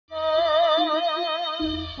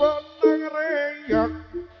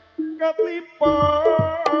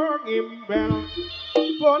pengimbel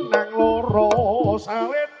bonang loro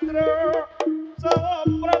salendra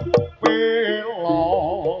sepret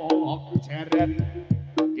belok jaren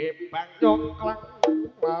gebang nyongklang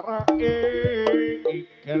marake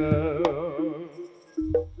igel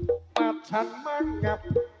macan mangap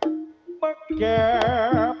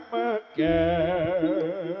megap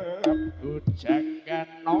bujang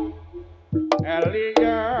ganong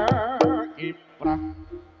elia kiprah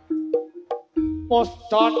pos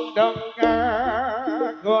condong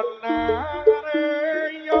kagonang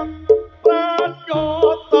reyong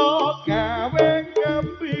pranyoto gawe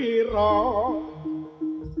gembira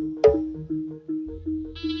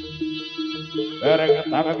dereng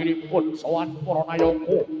tanganipun sowan para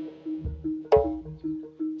nayaka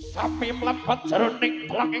sami mlebet jroning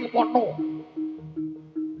telenging wana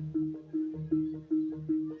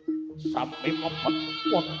sami mlebet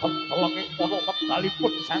wonten telenging wana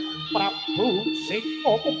wektalipun Sang Prabu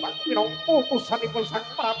Singa Kumbang minangka utusanipun Sang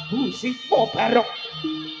Prabu Singa Barong.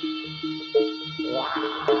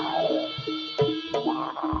 Wow.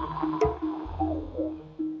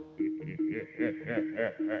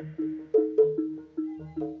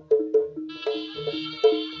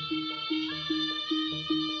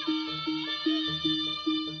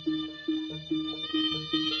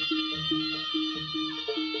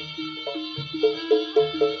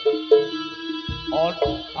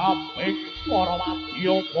 Ontaping para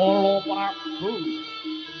wadya kala Prabu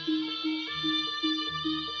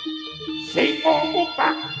Singa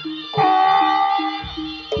Kumbang.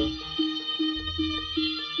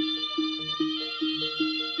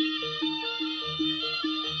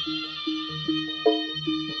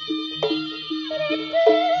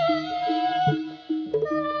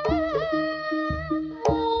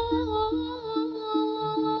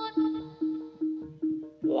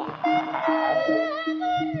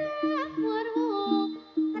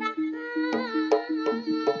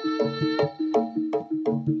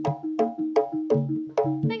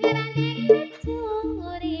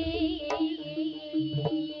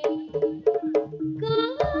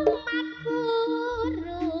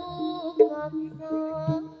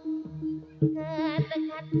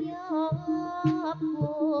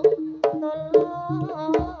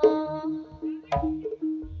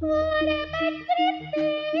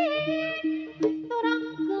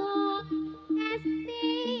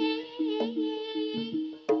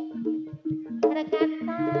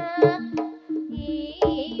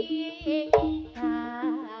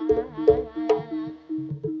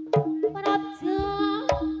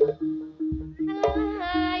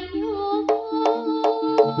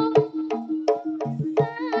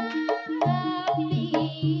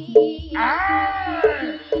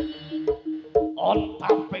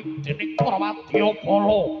 Ontaping dening para wadya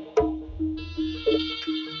kala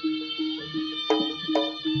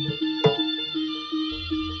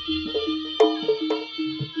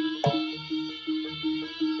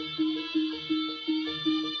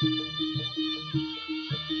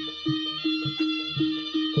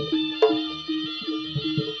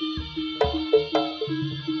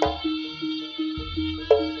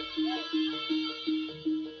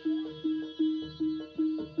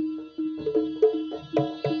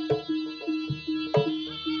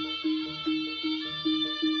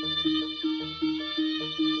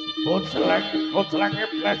Bocleng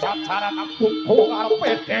iblis acara nangkungku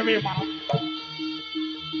ngarepe Dewi Maret.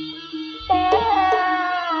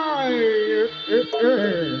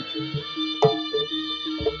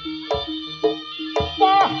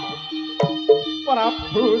 Wah,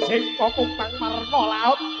 Prabu Singa Kumbang marna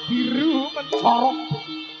laut biru mencorok.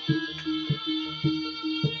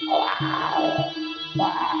 Wow.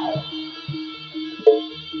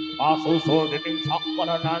 Pasusul dening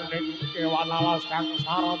saperenaning kewan alas kang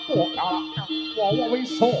sarata kalak kang wawa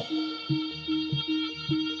wisa.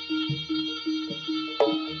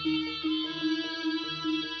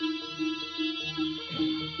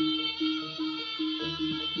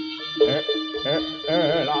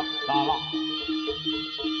 La tala.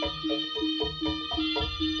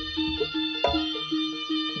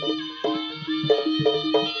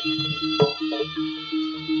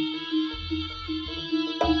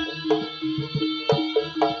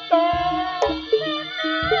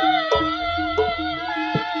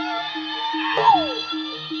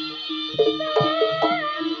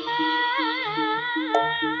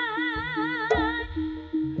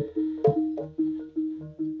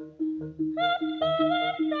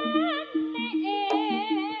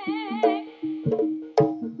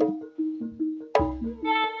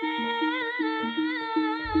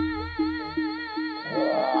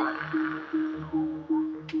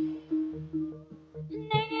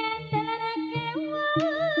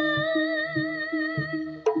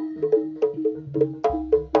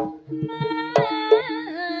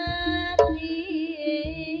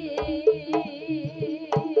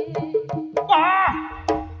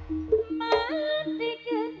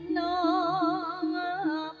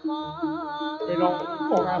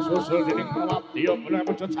 susul dening Prawadya bener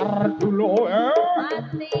cecar dulu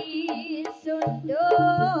ati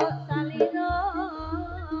sunduk salino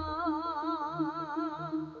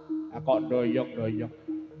kok doyong-doyong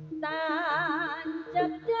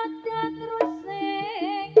tancap dada terus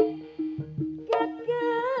sing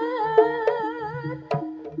geget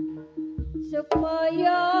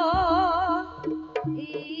supaya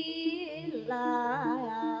ilang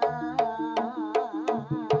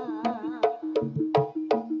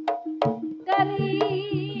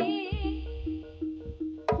kering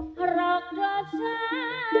raga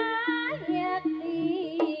sayati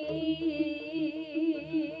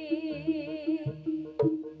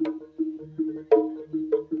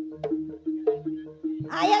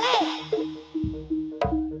ayo le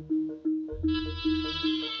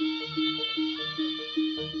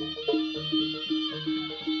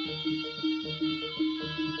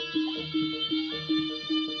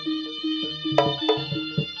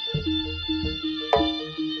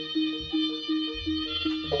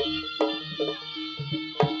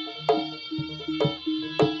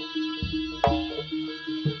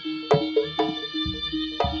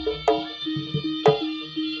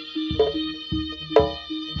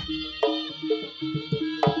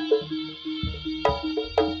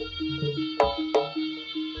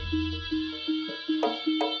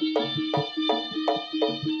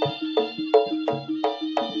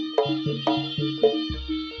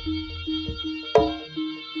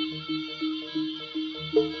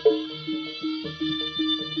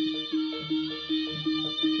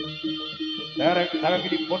dereng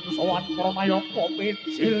dipun sowan para mayaka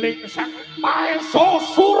cilik sang Maesa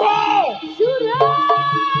Suro.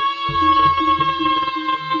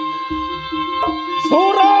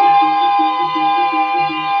 Suro.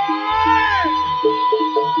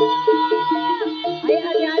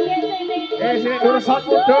 Ayo sini dhuwur salon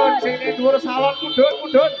mudhun, sini dhuwur salon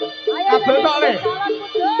mudhun. Kabel tok le.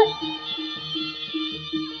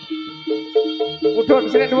 Mudhun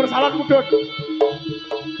sini dhuwur salon mudhun.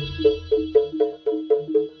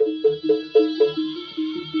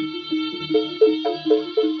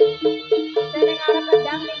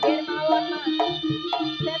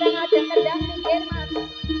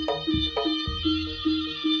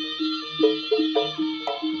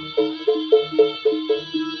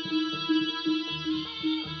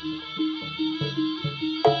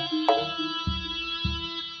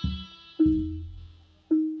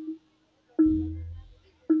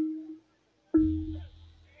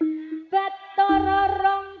 Bathoro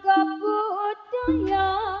Ronggo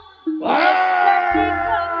Budoyo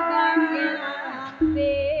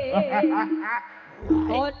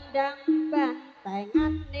Kondang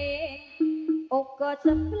bantengane uga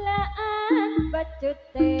sebelahan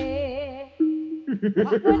becute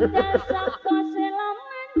Kondang saka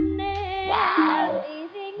selamane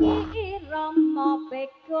iringi irama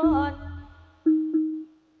pegon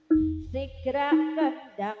sigra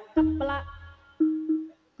kendang keplak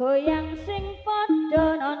goyang sing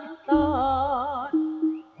padha nonton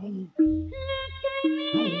lakane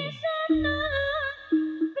sono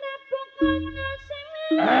Prabu kono sing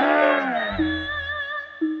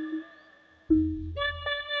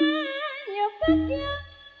yo bagya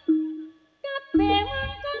kabeh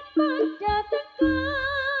wong padha teka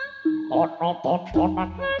ana tontonan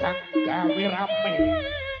kang gawe rame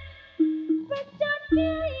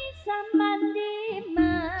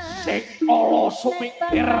sing ala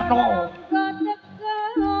sumingkirna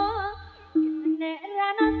nek ra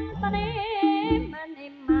nontone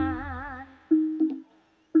maneman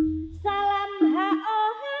salam ha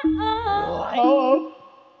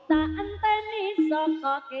tak enteni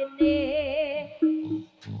saka kene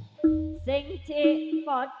sing cek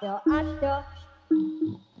padha adoh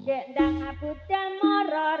gek ndang budal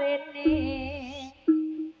mara rene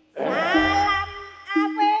salam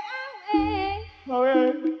awe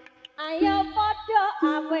ayo padha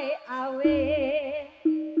awe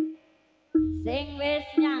sing wis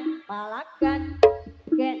nyang palagan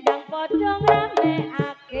gek ndang padha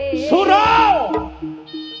ngramekake Suro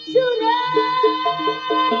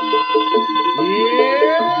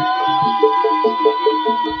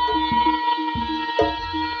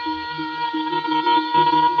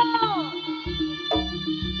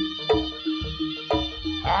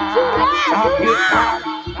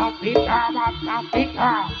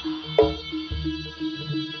Kapita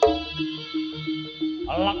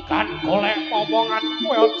lekan golek omongan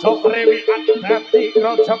kowe aja krewikan dadi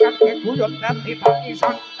grojokan geguyut dadi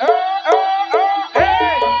tangisan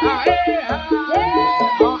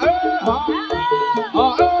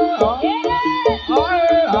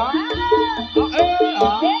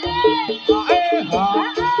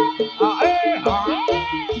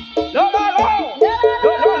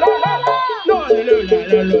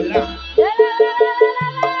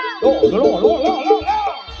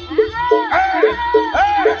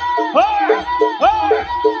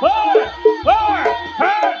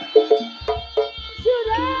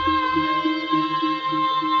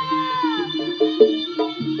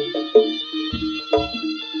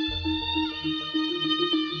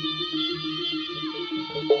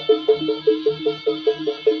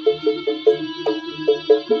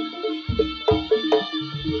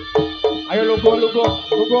Ayo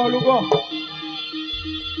lugo.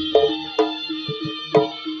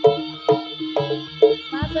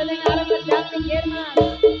 Mas ning arep pedang pinggir, Mas.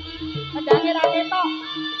 Pedange ra ketok.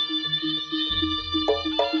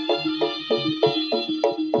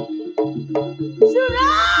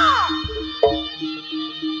 Suro!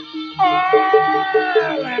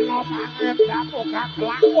 Leno pangen datu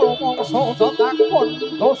kagelak mongso takon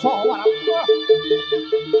dosa warap.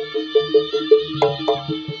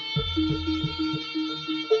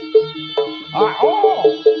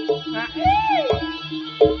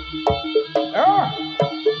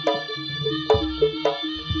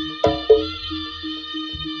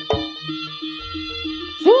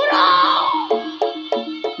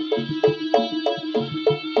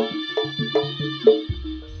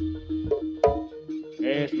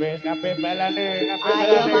 Wis kabeh balane.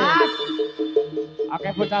 Ayo, Mas. Akeh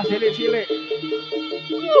bocah cilik-cilik.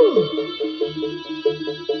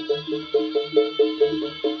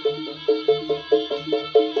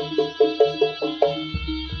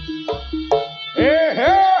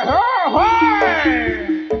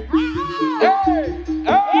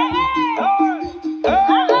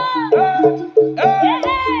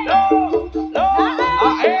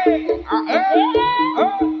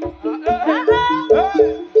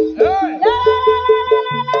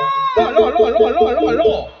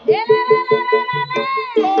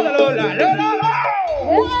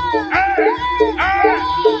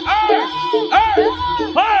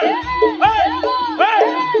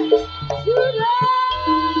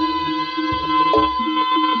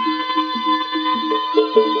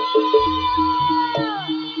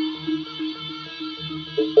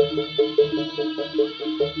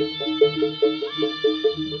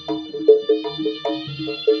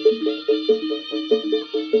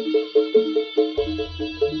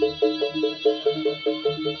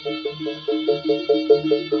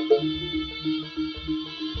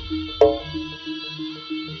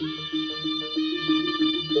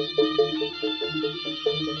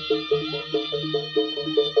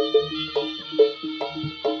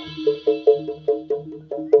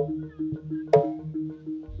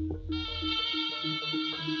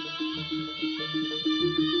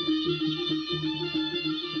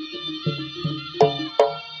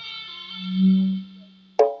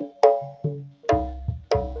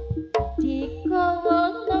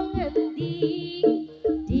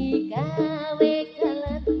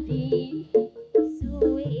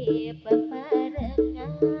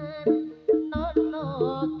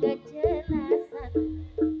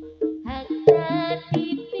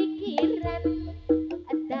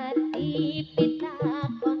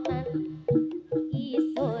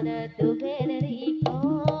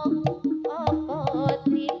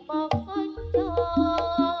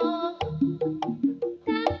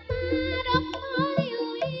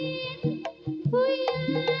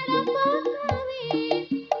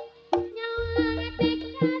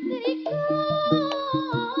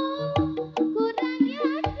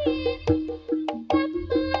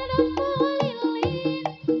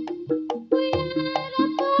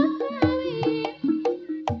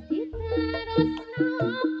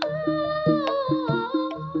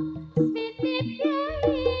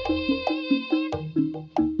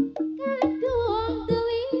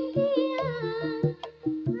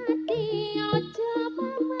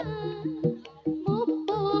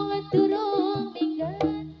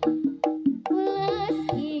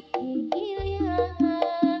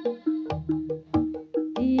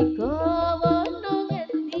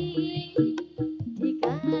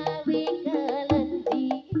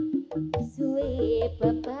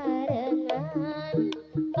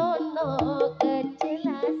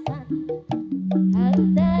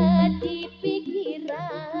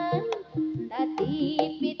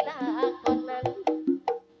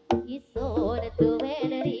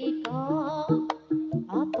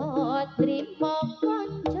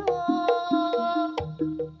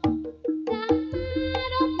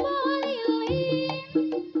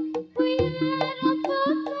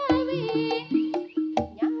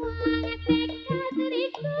 Nyawa ngetek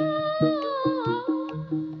kaderiku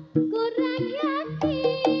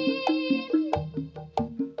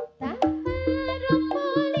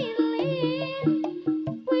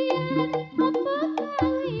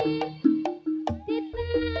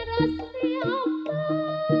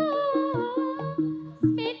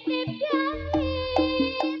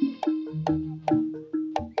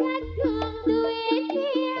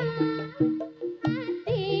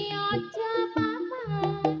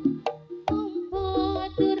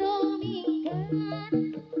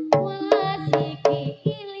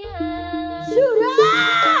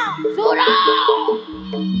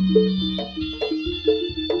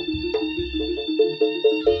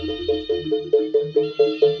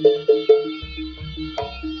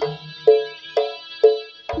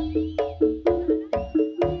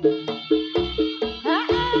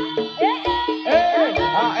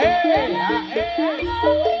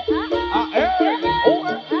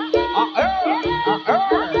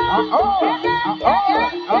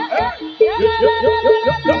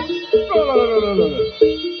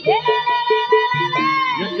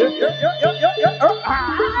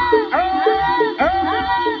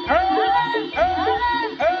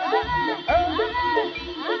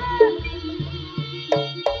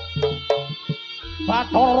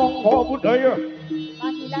Bathoro Ronggo Budoyo.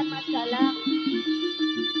 Panggilan Mas Galang.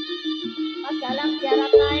 Mas Galang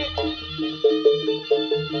diharap naik.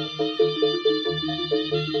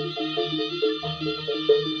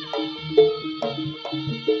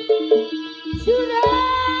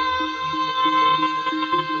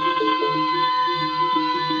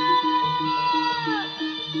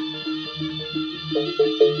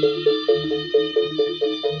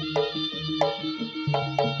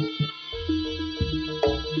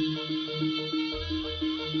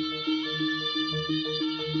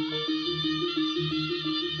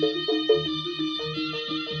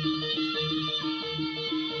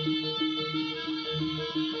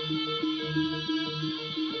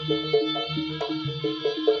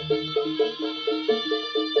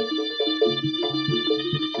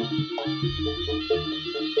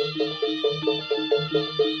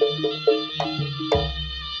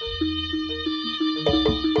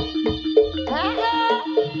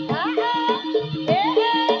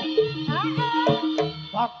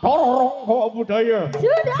 Bathoro Ronggo Budoyo.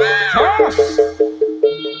 Sudah. Jos.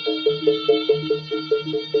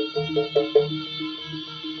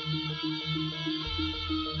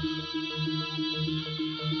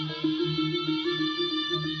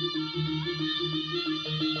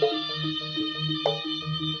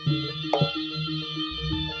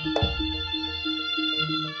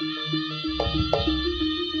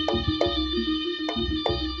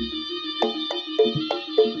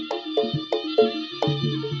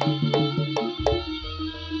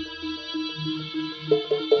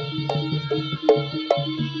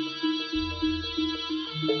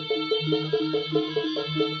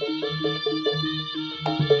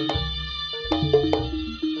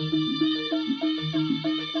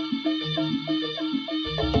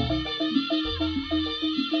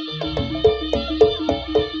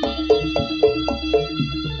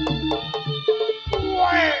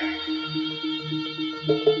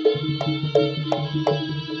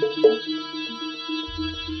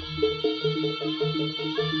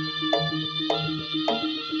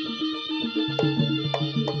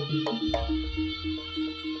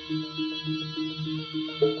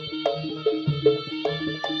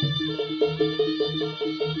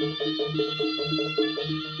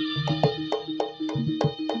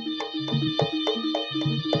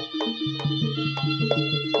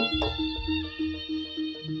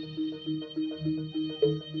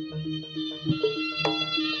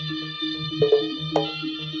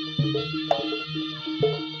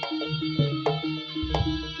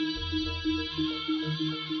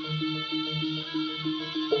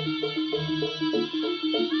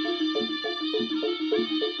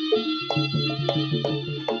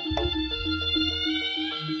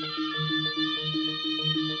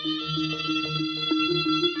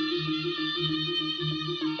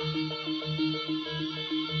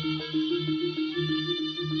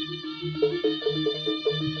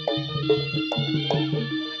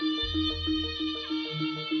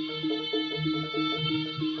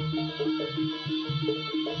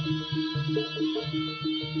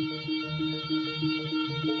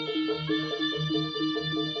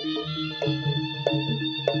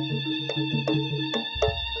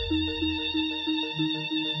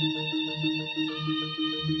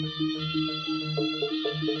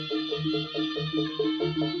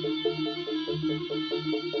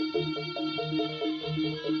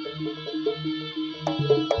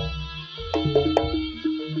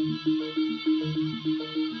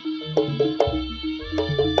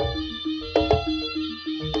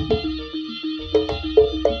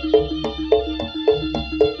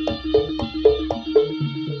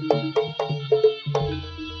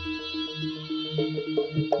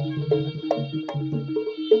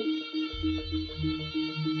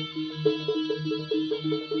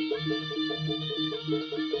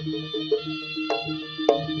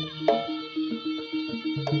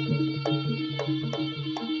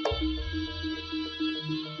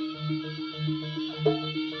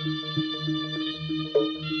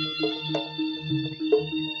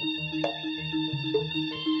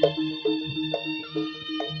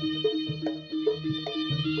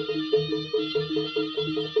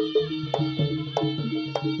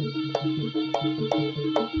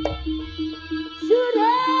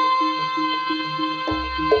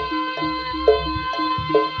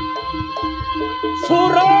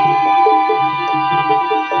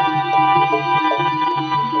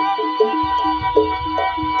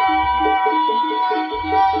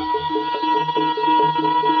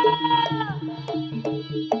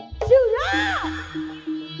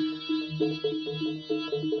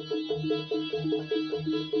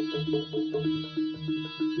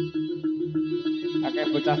 Akeh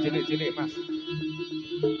bocah cilik-cilik, Mas.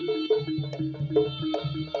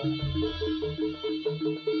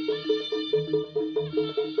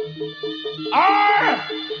 Ah!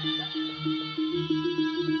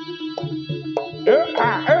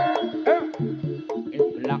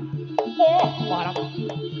 Belak. Oh, parah.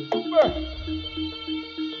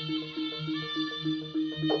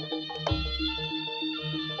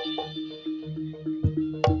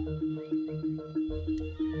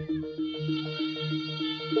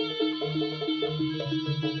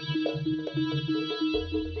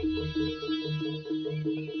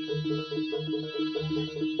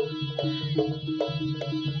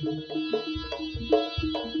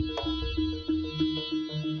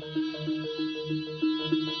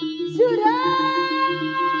 Suro.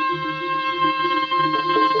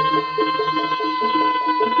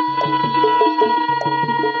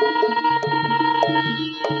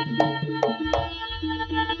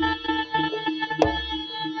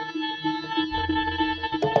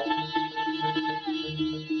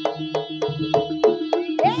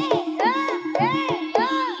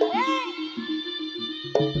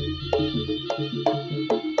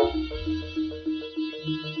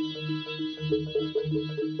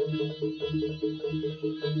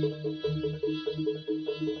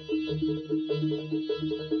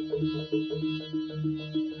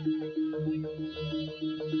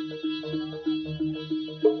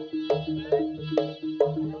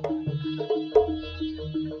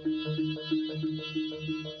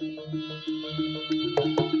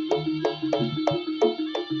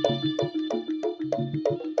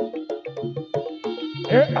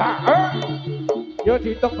 Yo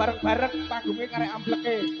dihitung bareng-bareng panggungnya karek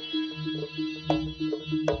ambleke.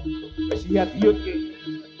 Wis iya diut ki.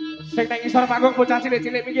 Sing nang isor panggung bocah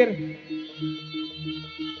cilik-cilik mikir.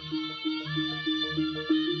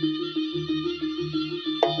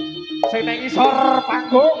 Sing nang isor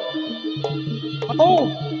panggung. Metu.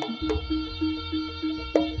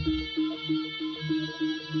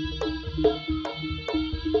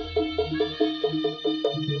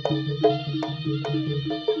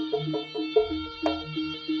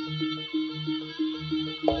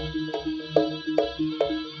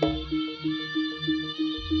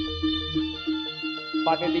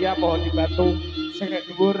 Panitia mohon dibantu sing nek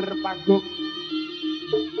dhuwur panggung.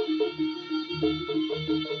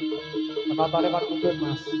 Penontonnya kan mungkin,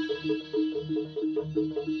 Mas.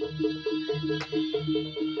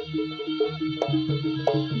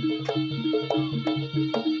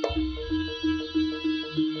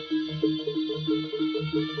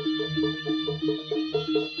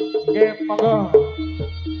 Oke, monggo.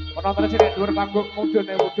 Penontonnya sing nek dhuwur panggung mudhun.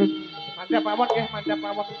 Mandhap mawon nggih, mandhap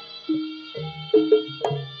mawon.